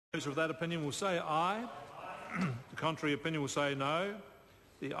Those of that opinion will say aye. The contrary opinion will say no.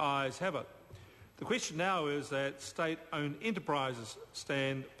 The ayes have it. The question now is that state-owned enterprises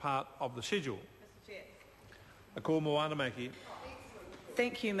stand part of the schedule. Mr. Chair. A call Moanamaki.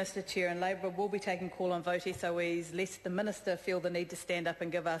 Thank you, Mr. Chair. And Labor will be taking call on vote SOEs lest the Minister feel the need to stand up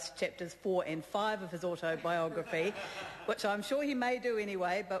and give us chapters 4 and 5 of his autobiography, which I'm sure he may do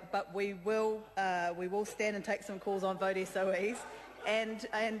anyway, but we will stand and take some calls on vote SOEs. And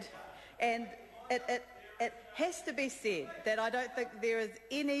it has to be said that I don't think there is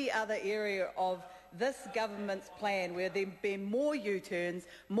any other area of this government's plan where there have been more U-turns,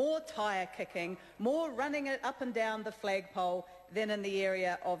 more tyre kicking, more running it up and down the flagpole than in the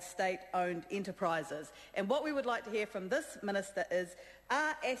area of state-owned enterprises. And what we would like to hear from this Minister is,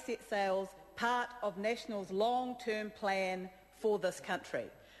 are asset sales part of National's long-term plan for this country?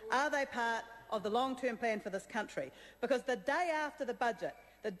 Are they part of the long-term plan for this country? Because the day after the budget,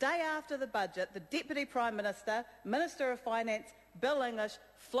 the Deputy Prime Minister, Minister of Finance, Bill English,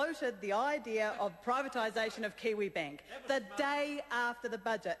 floated the idea of privatisation of Kiwibank the day after the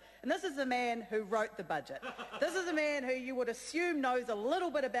budget. And this is the man who wrote the budget. This is a man who you would assume knows a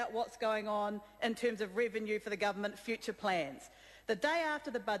little bit about what's going on in terms of revenue for the government, future plans. The day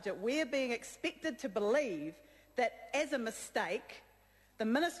after the budget, we're being expected to believe that, as a mistake, the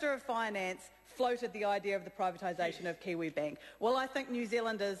Minister of Finance floated the idea of the privatisation of Kiwibank. Well, I think New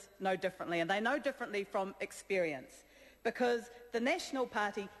Zealanders know differently, and they know differently from experience, because the National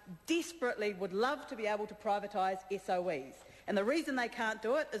Party desperately would love to be able to privatise SOEs. And the reason they can't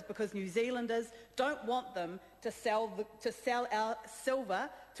do it is because New Zealanders don't want them to sell our silver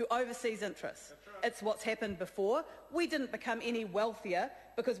to overseas interests. Right. It's what's happened before. We didn't become any wealthier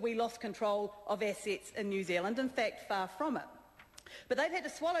because we lost control of assets in New Zealand. In fact, far from it. But they've had to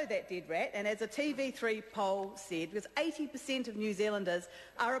swallow that dead rat, and as a TV3 poll said, because 80% of New Zealanders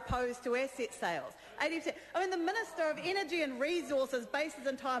are opposed to asset sales. 80%. I mean, the Minister of Energy and Resources based his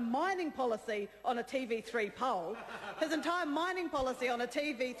entire mining policy on a TV3 poll. His entire mining policy on a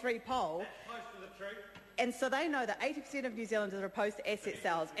TV3 poll. And so they know that 80% of New Zealanders are opposed to asset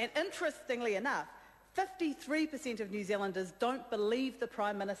sales. And interestingly enough, 53% of New Zealanders don't believe the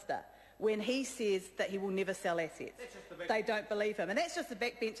Prime Minister when he says that he will never sell assets. They don't believe him. And that's just the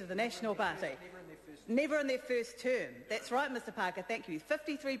backbench of the National Party. Never in their first term. That's right, Mr Parker, thank you.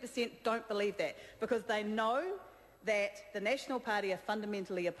 53% don't believe that because they know that the National Party are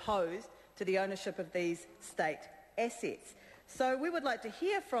fundamentally opposed to the ownership of these state assets. So we would like to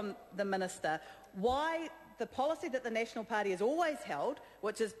hear from the Minister why the policy that the National Party has always held,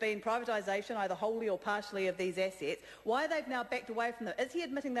 which has been privatisation either wholly or partially of these assets, why they've now backed away from them. Is he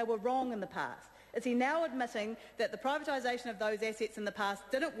admitting they were wrong in the past? Is he now admitting that the privatisation of those assets in the past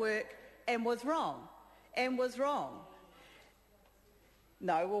didn't work and was wrong?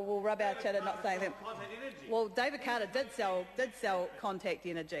 No, we'll rub our chin at not saying that. Well, David Carter did sell Contact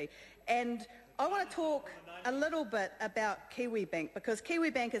Energy. And I want to talk a little bit about Kiwibank, because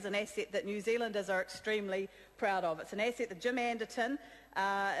Kiwibank is an asset that New Zealanders are extremely proud of. It's an asset that Jim Anderton,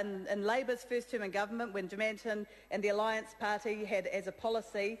 in Labour's first term in government, when Jim Anderton and the Alliance Party had as a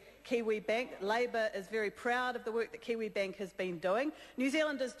policy Kiwibank, Labour is very proud of the work that Kiwibank has been doing. New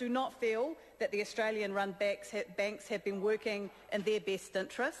Zealanders do not feel that the Australian-run banks have been working in their best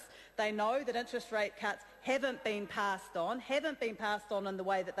interests. They know that interest rate cuts haven't been passed on in the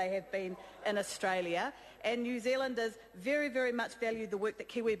way that they have been in Australia. And New Zealanders very, very much value the work that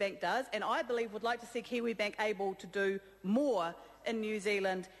Kiwibank does, and I believe would like to see Kiwibank able to do more in New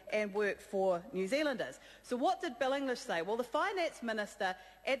Zealand and work for New Zealanders. So what did Bill English say? Well, the Finance Minister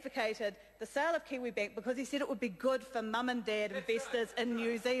advocated the sale of Kiwibank because he said it would be good for mum and dad investors in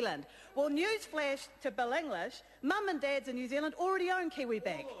New Zealand. Well, newsflash to Bill English, mum and dads in New Zealand already own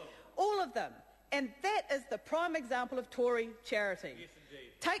Kiwibank. All of them. And that is the prime example of Tory charity. Yes, indeed.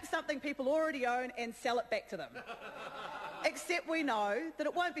 Take something people already own and sell it back to them. Except we know that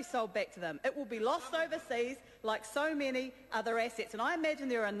it won't be sold back to them. It will be lost overseas like so many other assets. And I imagine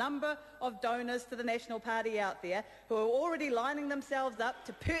there are a number of donors to the National Party out there who are already lining themselves up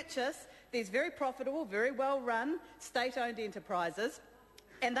to purchase these very profitable, very well-run state-owned enterprises.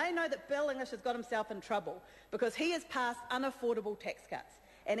 And they know that Bill English has got himself in trouble because he has passed unaffordable tax cuts.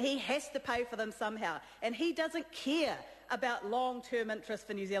 And he has to pay for them somehow. And he doesn't care about long-term interests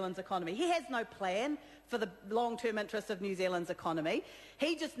for New Zealand's economy. He has no plan for the long-term interests of New Zealand's economy.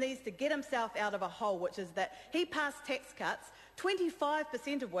 He just needs to get himself out of a hole, which is that he passed tax cuts,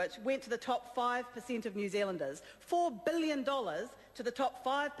 25% of which went to the top 5% of New Zealanders, $4 billion to the top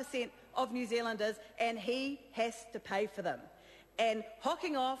 5% of New Zealanders, and he has to pay for them. And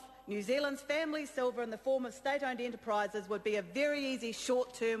hocking off New Zealand's family silver in the form of state-owned enterprises would be a very easy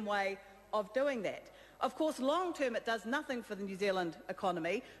short-term way of doing that. Of course, long-term it does nothing for the New Zealand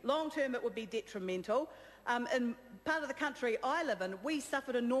economy. Long-term it would be detrimental. In part of the country I live in, we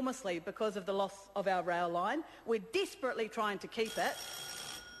suffered enormously because of the loss of our rail line. We're desperately trying to keep it.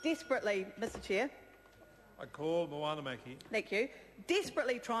 Desperately, Mr Chair. I call Moanamaki. Thank you.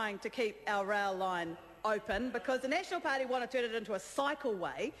 Desperately trying to keep our rail line open because the National Party want to turn it into a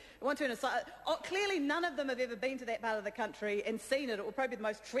cycleway. Clearly none of them have ever been to that part of the country and seen it. It will probably be the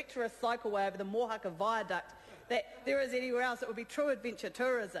most treacherous cycleway over the Mohaka Viaduct that there is anywhere else. It will be true adventure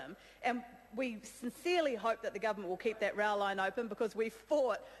tourism. And we sincerely hope that the government will keep that rail line open because we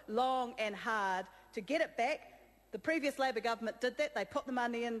fought long and hard to get it back. The previous Labor government did that. They put the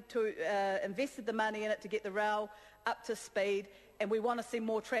money in, invested the money in it to get the rail up to speed, and we want to see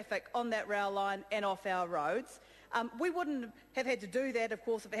more traffic on that rail line and off our roads. We wouldn't have had to do that, of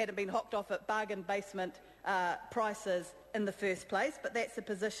course, if it hadn't been hocked off at bargain basement prices in the first place, but that's the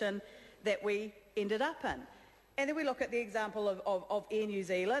position that we ended up in. And then we look at the example of Air New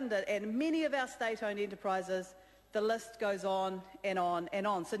Zealand and many of our state-owned enterprises. The list goes on and on and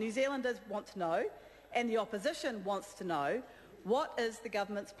on. So New Zealanders want to know, and the opposition wants to know, what is the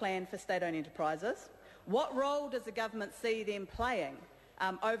government's plan for state-owned enterprises? What role does the government see them playing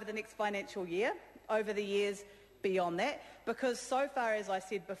over the next financial year, over the years beyond that? Because so far, as I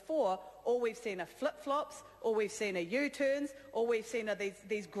said before, all we've seen are flip-flops, all we've seen are U-turns, all we've seen are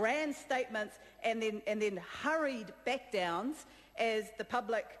these grand statements and then hurried back-downs as the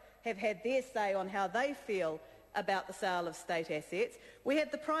public have had their say on how they feel about the sale of state assets. We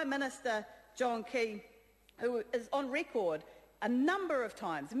had the Prime Minister, John Key, who is on record a number of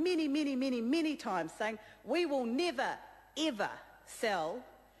times, many times, saying we will never, ever sell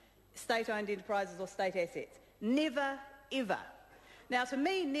state-owned enterprises or state assets. Never, ever. Now, to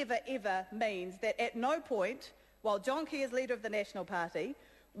me, never, ever means that at no point, while John Key is leader of the National Party,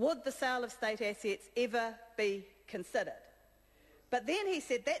 would the sale of state assets ever be considered. But then he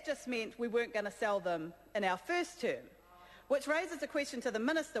said that just meant we weren't going to sell them in our first term, which raises a question to the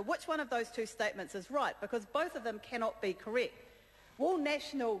Minister, which one of those two statements is right? Because both of them cannot be correct. Will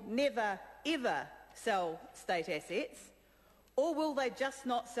National never, ever sell state assets, or will they just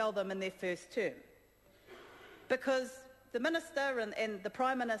not sell them in their first term? Because the Minister and the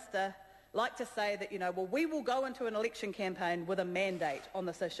Prime Minister like to say that, well, we will go into an election campaign with a mandate on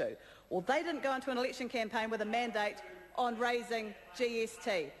this issue. Well, they didn't go into an election campaign with a mandate on raising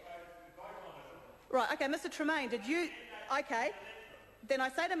GST. Right, OK, Mr Tremaine, did you... OK, then I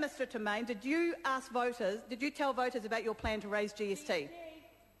say to Mr Tremaine, did you tell voters about your plan to raise GST?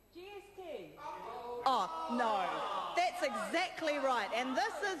 GST? Oh, no. That's exactly right. And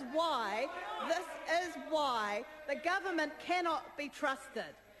this is why the government cannot be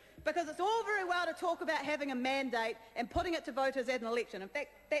trusted. Because it's all very well to talk about having a mandate and putting it to voters at an election. In fact,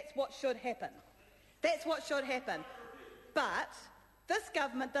 that's what should happen. That's what should happen. But this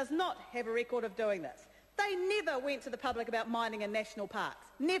government does not have a record of doing this. They never went to the public about mining in national parks.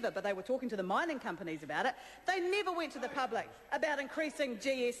 Never, but they were talking to the mining companies about it. They never went to the public about increasing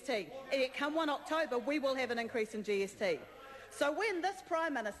GST. And yet come 1 October, we will have an increase in GST. So when this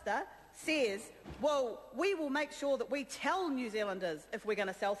Prime Minister says, well, we will make sure that we tell New Zealanders if we're going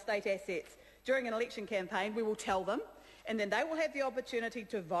to sell state assets during an election campaign, we will tell them, and then they will have the opportunity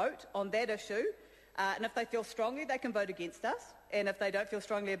to vote on that issue. And if they feel strongly, they can vote against us. And if they don't feel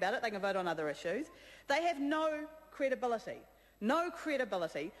strongly about it, they can vote on other issues. They have no credibility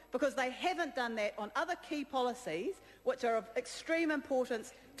because they haven't done that on other key policies which are of extreme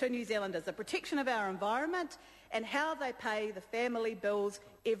importance to New Zealanders, the protection of our environment and how they pay the family bills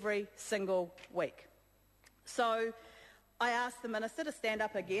every single week. So I asked the Minister to stand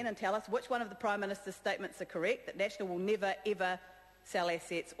up again and tell us which one of the Prime Minister's statements are correct, that National will never, ever sell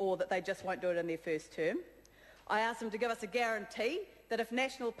assets, or that they just won't do it in their first term. I asked him to give us a guarantee that if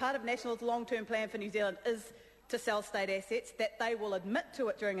part of National's long-term plan for New Zealand is to sell state assets, that they will admit to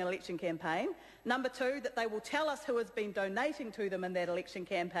it during an election campaign. Number two, that they will tell us who has been donating to them in that election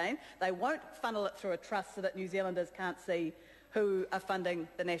campaign. They won't funnel it through a trust so that New Zealanders can't see who are funding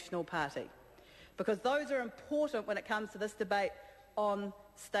the National Party. Because those are important when it comes to this debate on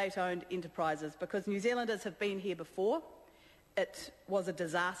state-owned enterprises, because New Zealanders have been here before. It was a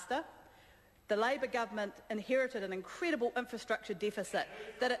disaster. The Labor government inherited an incredible infrastructure deficit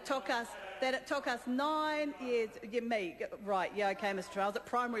that it took us 9 years. Yeah, me, right? Yeah, okay, Mr. Tremaine. I was at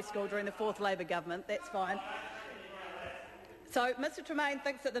primary school during the fourth Labor government. That's fine. So Mr. Tremaine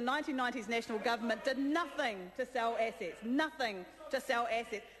thinks that the 1990s National government did nothing to sell assets. Nothing to sell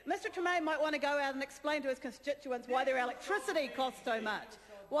assets. Mr. Tremaine might want to go out and explain to his constituents why their electricity costs so much.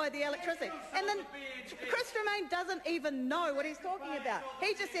 why the electricity. And then Chris Tremaine doesn't even know what he's talking about.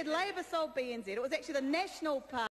 He just said Labor sold BNZ. It was actually the National Party.